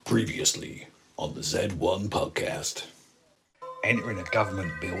Previously on the Z1 podcast. Entering a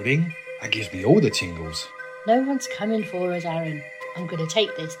government building? That gives me all the tingles. No one's coming for us, Aaron. I'm going to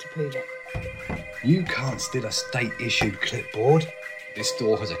take this to prove it. You can't steal a state-issued clipboard. This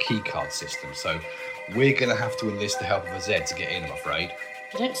door has a keycard system, so we're going to have to enlist the help of a Z to get in, I'm afraid.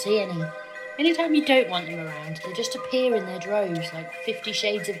 I don't see any. Anytime you don't want them around, they just appear in their droves like 50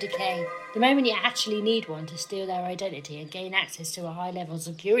 Shades of Decay. The moment you actually need one to steal their identity and gain access to a high-level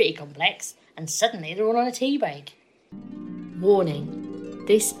security complex, and suddenly they're all on a tea break. Warning.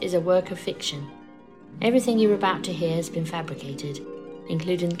 This is a work of fiction. Everything you're about to hear has been fabricated,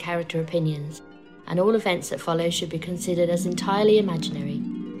 including character opinions, and all events that follow should be considered as entirely imaginary.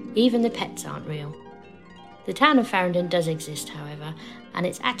 Even the pets aren't real. The town of Farringdon does exist, however, and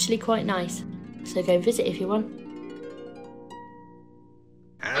it's actually quite nice, so go visit if you want.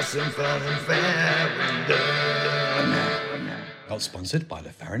 Have some fun in Farringdon. Not sponsored by the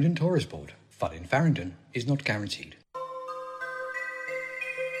Farringdon Tourist Board. Fun in Farringdon is not guaranteed.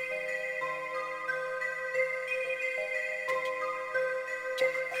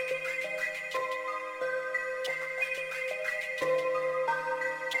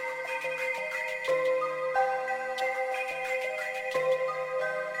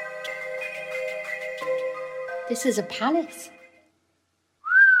 This is a palace.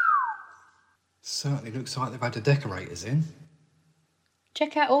 Certainly looks like they've had the decorators in.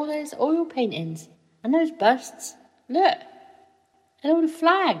 Check out all those oil paintings and those busts. Look, and all the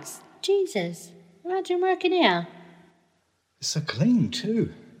flags. Jesus, imagine working here. It's so clean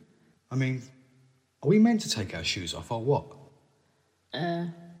too. I mean, are we meant to take our shoes off or what?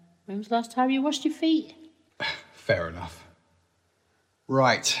 When was the last time you washed your feet? Fair enough.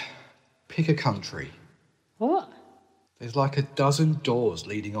 Right, pick a country. What? There's like a dozen doors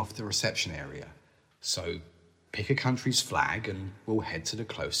leading off the reception area. So pick a country's flag and we'll head to the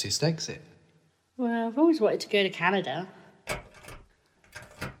closest exit. Well, I've always wanted to go to Canada.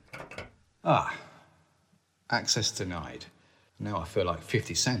 Access denied. Now I feel like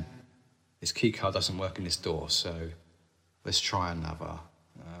 50 Cent. This keycard doesn't work in this door, so let's try another.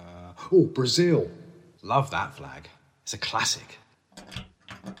 Brazil. Love that flag. It's a classic.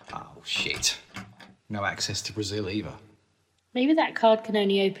 Oh, shit. No access to Brazil either. Maybe that card can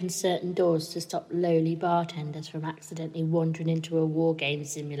only open certain doors to stop lowly bartenders from accidentally wandering into a war game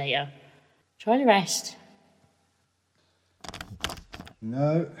simulator. Try the rest.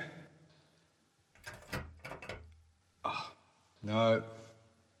 No. No.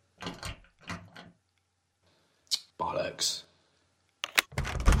 Bollocks.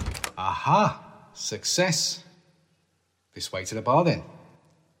 Aha! Success. This way to the bar then.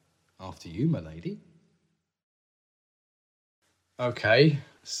 After you, my lady. Okay,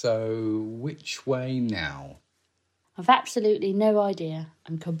 so which way now? I've absolutely no idea.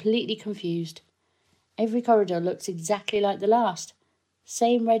 I'm completely confused. Every corridor looks exactly like the last.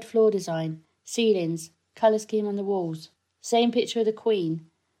 Same red floor design, ceilings, colour scheme on the walls. Same picture of the Queen.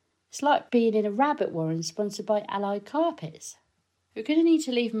 It's like being in a rabbit warren sponsored by Allied Carpets. We're going to need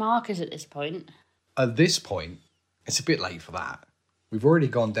to leave markers at this point. At this point, it's a bit late for that. We've already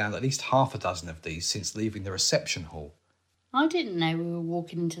gone down at least half a dozen of these since leaving the reception hall. I didn't know we were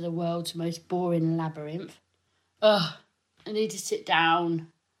walking into the world's most boring labyrinth. Ugh, I need to sit down.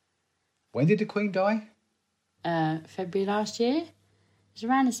 When did the Queen die? February last year. It was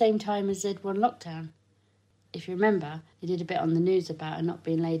around the same time as Z1 lockdown. If you remember, they did a bit on the news about her not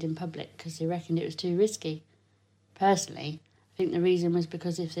being laid in public because they reckoned it was too risky. Personally, I think the reason was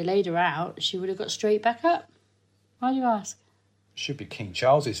because if they laid her out, she would have got straight back up. Why do you ask? Should be King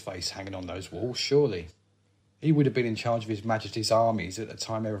Charles's face hanging on those walls, surely. He would have been in charge of His Majesty's armies at the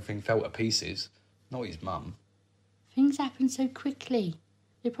time everything fell to pieces, not his mum. Things happen so quickly.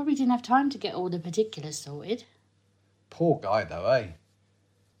 They probably didn't have time to get all the particulars sorted. Poor guy, though, eh?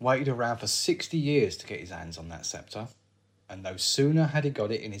 Waited around for 60 years to get his hands on that sceptre. And no sooner had he got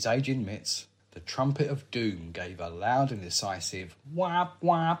it in his aging mitts, the trumpet of doom gave a loud and decisive whap,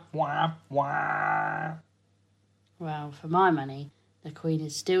 whap, whap, whap. Well, for my money, the Queen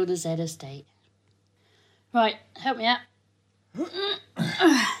is still the Z estate. Right, help me out.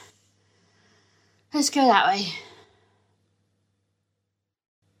 Let's go that way.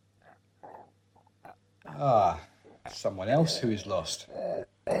 Someone else who is lost.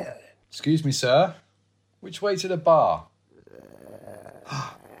 Excuse me, sir. Which way to the bar?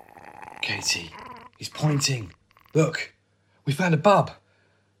 Katie, he's pointing. Look, we found a pub.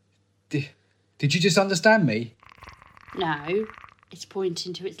 Did you just understand me? No, it's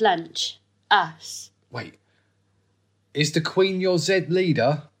pointing to its lunch. Us. Wait, is the Queen your Z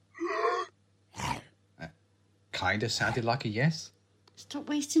leader? Kinda sounded like a yes. It's Stop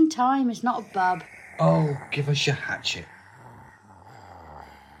wasting time. It's not a bub. Oh, give us your hatchet.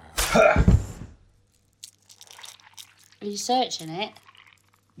 Are you searching it?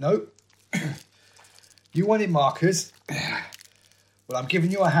 No. You wanted markers? Well, I'm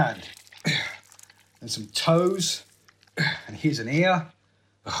giving you a hand. And some toes. And here's an ear.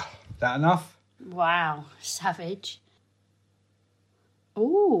 That enough? Wow, savage.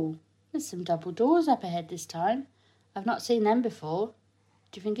 Ooh, there's some double doors up ahead this time. I've not seen them before.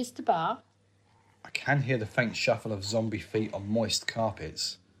 Do you think it's the bar? I can hear the faint shuffle of zombie feet on moist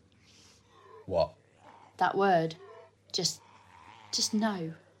carpets. What? That word. Just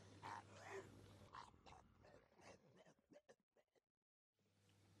no.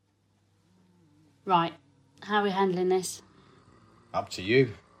 Right, how are we handling this? Up to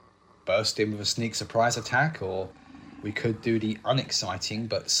you. Burst in with a sneak surprise attack, or we could do the unexciting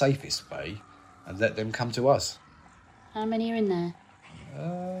but safest way and let them come to us. How many are in there?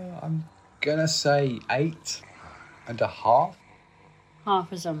 I'm gonna say 8.5.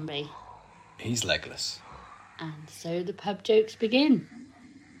 Half a zombie. He's legless. And so the pub jokes begin.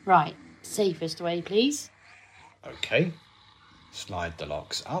 Right, safest way, please. Okay. Slide the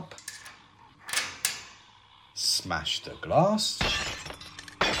locks up. Smash the glass.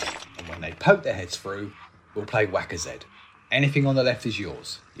 And when they poke their heads through, we'll play Whack-A-Z. Anything on the left is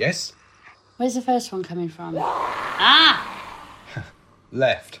yours, yes? Where's the first one coming from? Ah!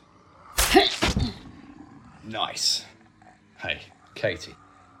 Left. Nice. Hey, Katie.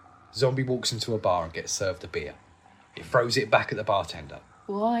 Zombie walks into a bar and gets served a beer. It throws it back at the bartender.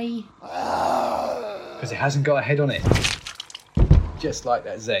 Why? Because it hasn't got a head on it. Just like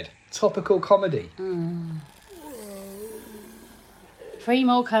that Z. Topical comedy. 3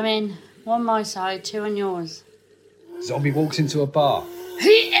 more coming. 1 my side, 2 on yours. Zombie walks into a bar.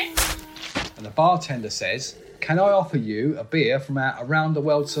 And the bartender says, "Can I offer you a beer from our Around the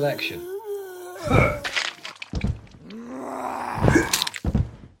World selection?"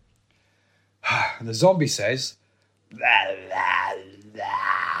 And the zombie says, "La, la,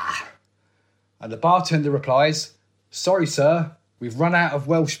 la." And the bartender replies, "Sorry, sir, we've run out of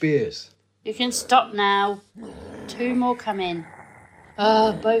Welsh beers." You can stop now. 2 more coming.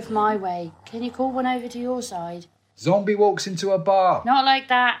 Both my way. Can you call one over to your side? Zombie walks into a bar. Not like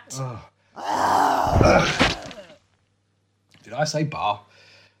that. Did I say bar?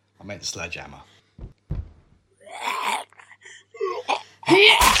 I meant sledgehammer.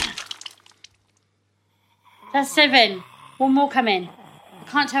 That's 7. 1 more coming. I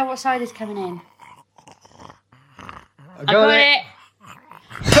can't tell what side is coming in. I got it.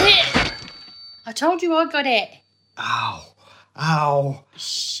 I told you I got it. Ow. Ow.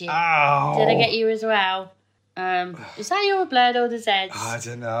 Shit. Ow. Did I get you as well? Is that your blood or the Zed's? I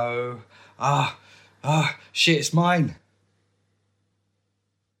don't know. Shit, it's mine.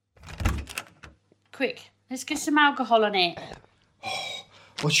 Quick, let's get some alcohol on it.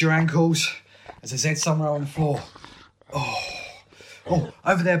 Watch your ankles. There's a Z somewhere on the floor. Oh,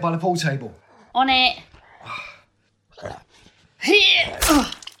 over there by the pool table. On it.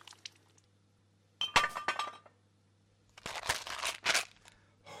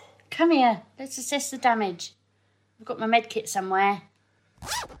 Come here, let's assess the damage. I've got my med kit somewhere.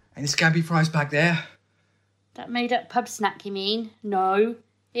 Any scabby fries back there? That made up pub snack, you mean? No.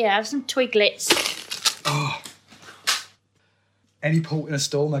 Here, have some twiglets. Any port in a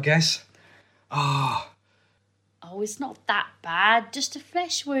storm, I guess? Oh, it's not that bad. Just a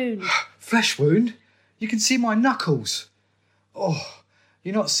flesh wound. Flesh wound? You can see my knuckles. Oh,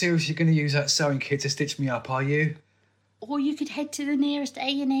 you're not seriously going to use that sewing kit to stitch me up, are you? Or you could head to the nearest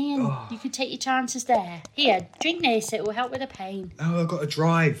A&E and you could take your chances there. Here, drink this. It will help with the pain. No, I've got to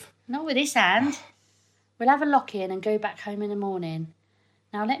drive. Not with this hand. We'll have a lock-in and go back home in the morning.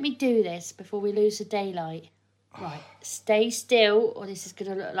 Now let me do this before we lose the daylight. Right, stay still or this is going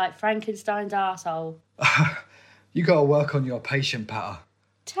to look like Frankenstein's arsehole. You got to work on your patient patter.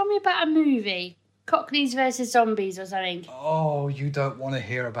 Tell me about a movie. Cockneys versus zombies or something. Oh, you don't want to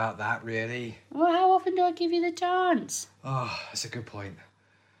hear about that, really? Well, how often do I give you the chance? Oh, that's a good point.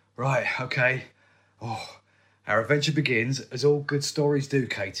 Right, okay. Our adventure begins, as all good stories do,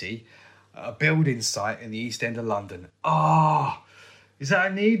 Katie, at a building site in the East End of London. Is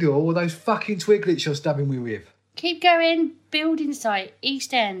that a needle or those fucking twiglets you're stabbing me with? Keep going. Building site,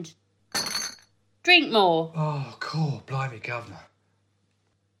 East End. Drink more. Oh, cool. Blimey, governor.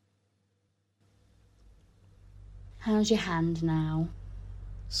 How's your hand now?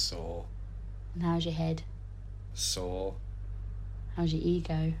 Sore. And how's your head? Sore. How's your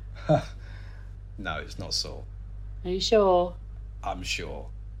ego? No, it's not sore. Are you sure? I'm sure.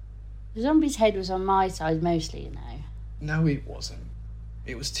 The zombie's head was on my side mostly, you know. No, it wasn't.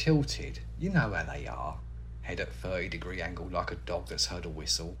 It was tilted. You know how they are. Head at 30-degree angle like a dog that's heard a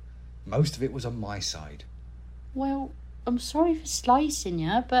whistle. Most of it was on my side. Well, I'm sorry for slicing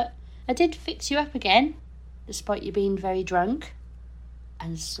you, but I did fix you up again, despite you being very drunk,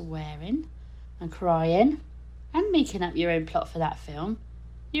 and swearing, and crying, and making up your own plot for that film.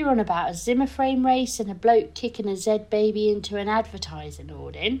 You're on about a Zimmer frame race and a bloke kicking a Z baby into an advertising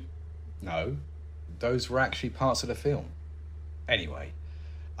hoarding. No, those were actually parts of the film. Anyway,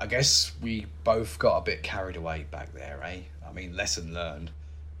 I guess we both got a bit carried away back there, eh? I mean, lesson learned.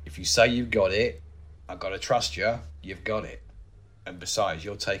 If you say you've got it, I've got to trust you, you've got it. And besides,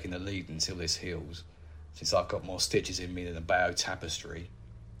 you're taking the lead until this heals, since I've got more stitches in me than a Bao tapestry.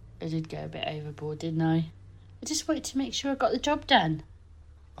 I did go a bit overboard, didn't I? I just wanted to make sure I got the job done.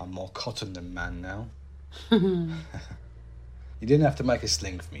 I'm more cotton than man now. You didn't have to make a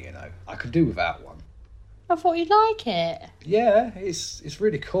sling for me, you know. I could do without one. I thought you'd like it. Yeah, it's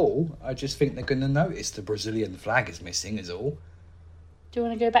really cool. I just think they're going to notice the Brazilian flag is missing is all. Do you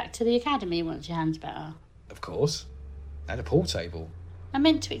want to go back to the academy once your hand's better? Of course. At a pool table. I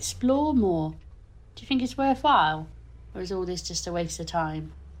meant to explore more. Do you think it's worthwhile? Or is all this just a waste of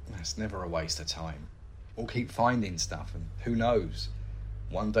time? It's never a waste of time. We'll keep finding stuff, and who knows?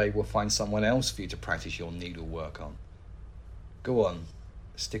 One day we'll find someone else for you to practice your needlework on. Go on,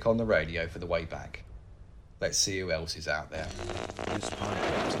 stick on the radio for the way back. Let's see who else is out there. This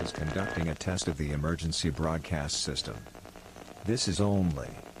podcast is conducting a test of the emergency broadcast system. This is only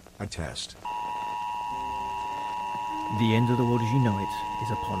a test. The end of the world as you know it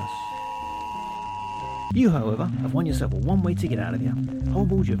is upon us. You, however, have won yourself a one-way ticket out of here. On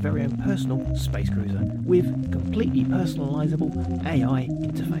board your very own personal space cruiser with completely personalisable AI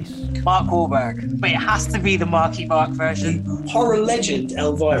interface. Mark Wahlberg. But it has to be the Marky Mark version. Horror legend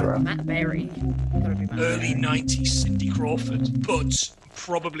Elvira. Matt Berry. Early 90s Cindy Crawford, but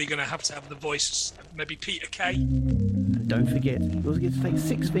probably going to have the voice of maybe Peter Kay. And don't forget, you also get to take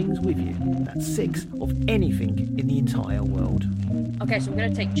 6 things with you. That's 6 of anything in the entire world. Okay, so I'm going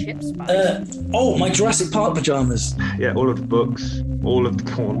to take chips back. My Jurassic Park pajamas. Yeah, all of the books, all of the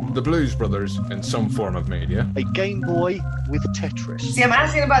porn. The Blues Brothers in some form of media. A Game Boy with Tetris. See, I'm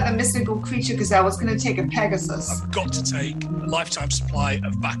asking about the mystical creature because I was going to take a Pegasus. I've got to take a lifetime supply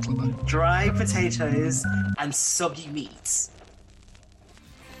of baklava. Dry potatoes and soggy meats.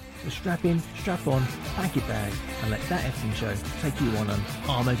 So strap in, strap on, pack your bag, and let that effing show take you on an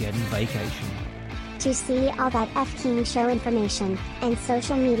Armageddon vacation. To see all that F-King show information and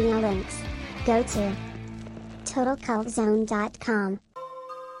social media links, go to TotalCultZone.com.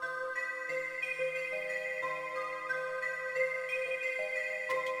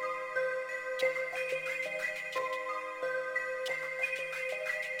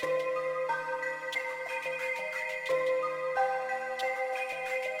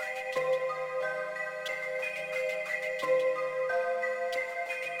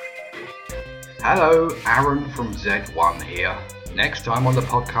 Hello, Aaron from Z1 here. Next time on the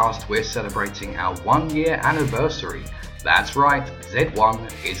podcast, we're celebrating our 1-year anniversary. That's right,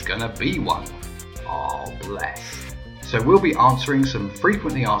 Z1 is gonna be one. Oh, bless. So we'll be answering some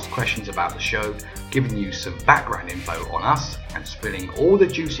frequently asked questions about the show, giving you some background info on us, and spilling all the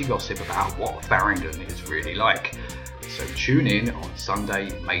juicy gossip about what Farringdon is really like. So tune in on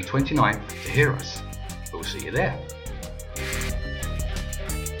Sunday, May 29th to hear us. We'll see you there.